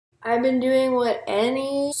I've been doing what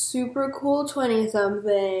any super cool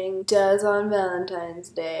 20-something does on Valentine's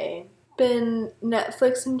Day. Been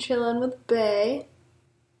Netflix and chillin' with Bae.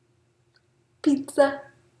 Pizza.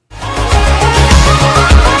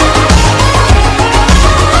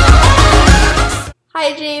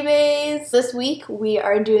 Hi Baes! This week we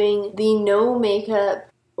are doing the no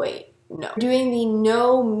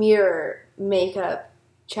mirror makeup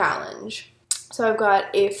challenge. So I've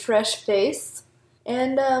got a fresh face,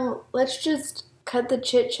 and let's just cut the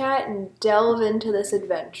chit chat and delve into this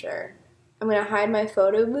adventure. I'm gonna hide my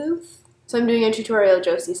photo booth. So I'm doing a tutorial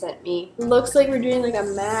Josie sent me. It looks like we're doing like a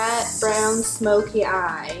matte brown smoky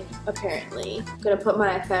eye, apparently. I'm gonna put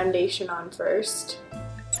my foundation on first.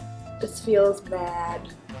 This feels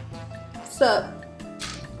bad. So,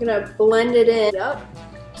 I'm gonna blend it in. Yup,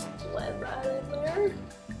 just blend that in there.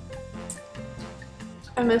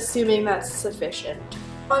 I'm assuming that's sufficient.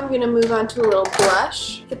 I'm gonna move on to a little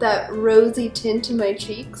blush. Get that rosy tint in my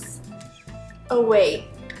cheeks. Oh wait,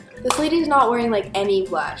 this lady's not wearing like any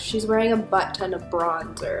blush. She's wearing a butt ton of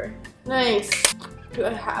bronzer. Nice. Do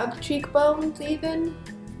I have cheekbones even?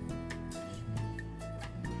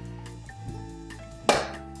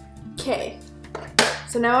 Okay,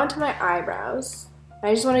 so now onto my eyebrows.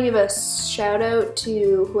 I just want to give a shout out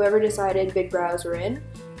to whoever decided big brows were in.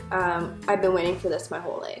 I've been waiting for this my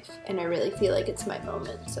whole life, and I really feel like it's my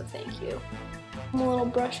moment, so thank you. A little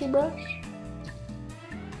brushy brush.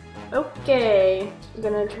 Okay, I'm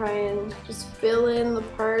gonna try and just fill in the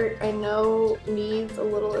part I know needs a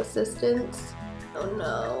little assistance. Oh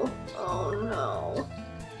no, oh no,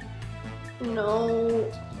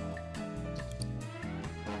 no.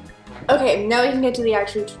 Okay, now we can get to the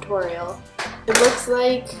actual tutorial. It looks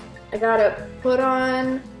like I gotta put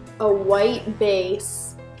on a white base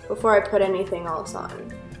before I put anything else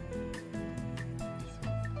on.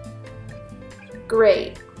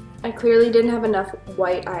 Great. I clearly didn't have enough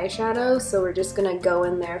white eyeshadow, so we're just gonna go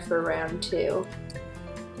in there for round 2.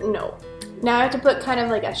 No. Now I have to put kind of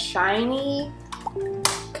like a shiny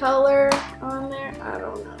color on there. I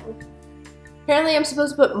don't know. Apparently I'm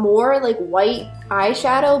supposed to put more like white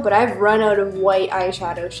eyeshadow, but I've run out of white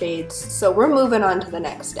eyeshadow shades, so we're moving on to the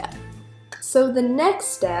next step. So the next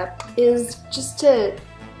step is just to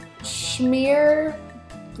smear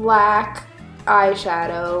black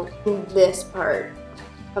eyeshadow in this part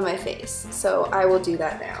of my face. So I will do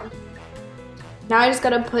that now. Now I just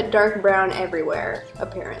gotta put dark brown everywhere,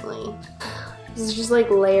 apparently. This is just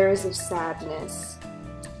like layers of sadness.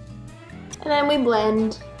 And then we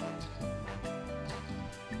blend.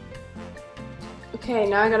 Okay,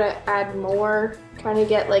 now I gotta add more. Trying to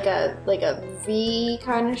get like a V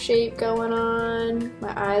kind of shape going on.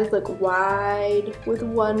 My eyes look wide with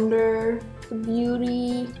wonder, the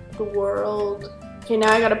beauty, the world. Okay,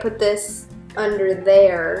 now I gotta put this under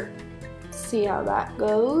there. See how that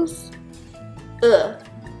goes. Ugh.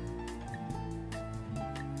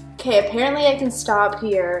 Okay, apparently I can stop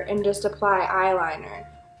here and just apply eyeliner,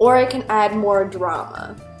 or I can add more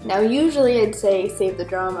drama. Now usually I'd say save the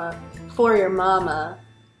drama for your mama,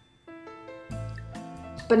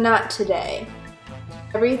 but not today.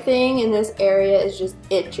 Everything in this area is just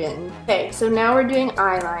itching. Okay, so now we're doing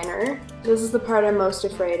eyeliner. This is the part I'm most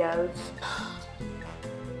afraid of.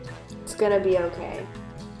 It's gonna be okay.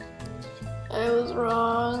 I was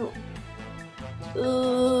wrong.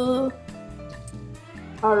 Ugh.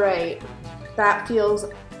 Alright, that feels,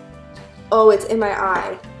 oh, it's in my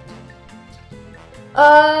eye.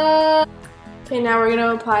 Okay, now we're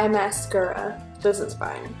gonna apply mascara. This is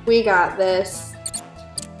fine. We got this.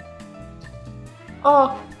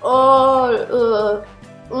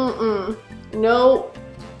 Nope.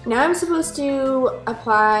 Now I'm supposed to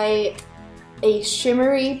apply a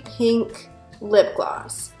shimmery pink lip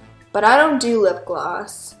gloss, but I don't do lip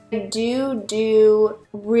gloss. I do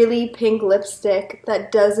really pink lipstick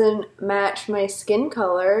that doesn't match my skin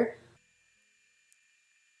color.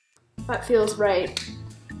 That feels right.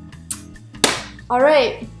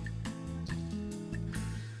 Alright.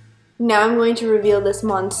 Now I'm going to reveal this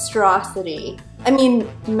monstrosity,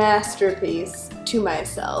 masterpiece, to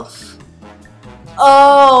myself.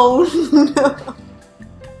 Oh no!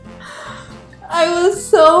 I was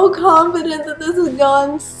so confident that this had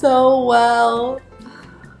gone so well,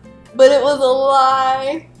 but it was a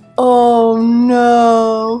lie. Oh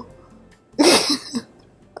no.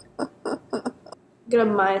 Get a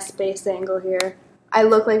MySpace angle here. I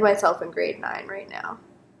look like myself in grade 9 right now.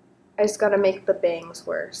 I just gotta make the bangs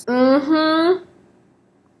worse.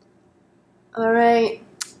 Alright.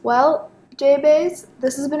 Well, Baes,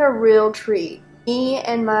 this has been a real treat. Me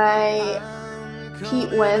and my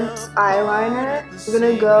Pete Wentz eyeliner. We're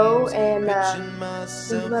gonna go and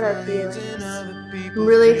think about our feelings. I'm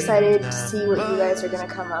really excited to see what you guys are gonna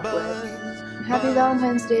come up with. Happy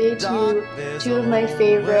Valentine's Day to two of my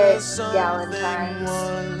favorite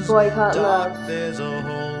Galentines. Boycott love.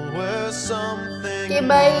 Okay,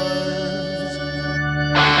 bye!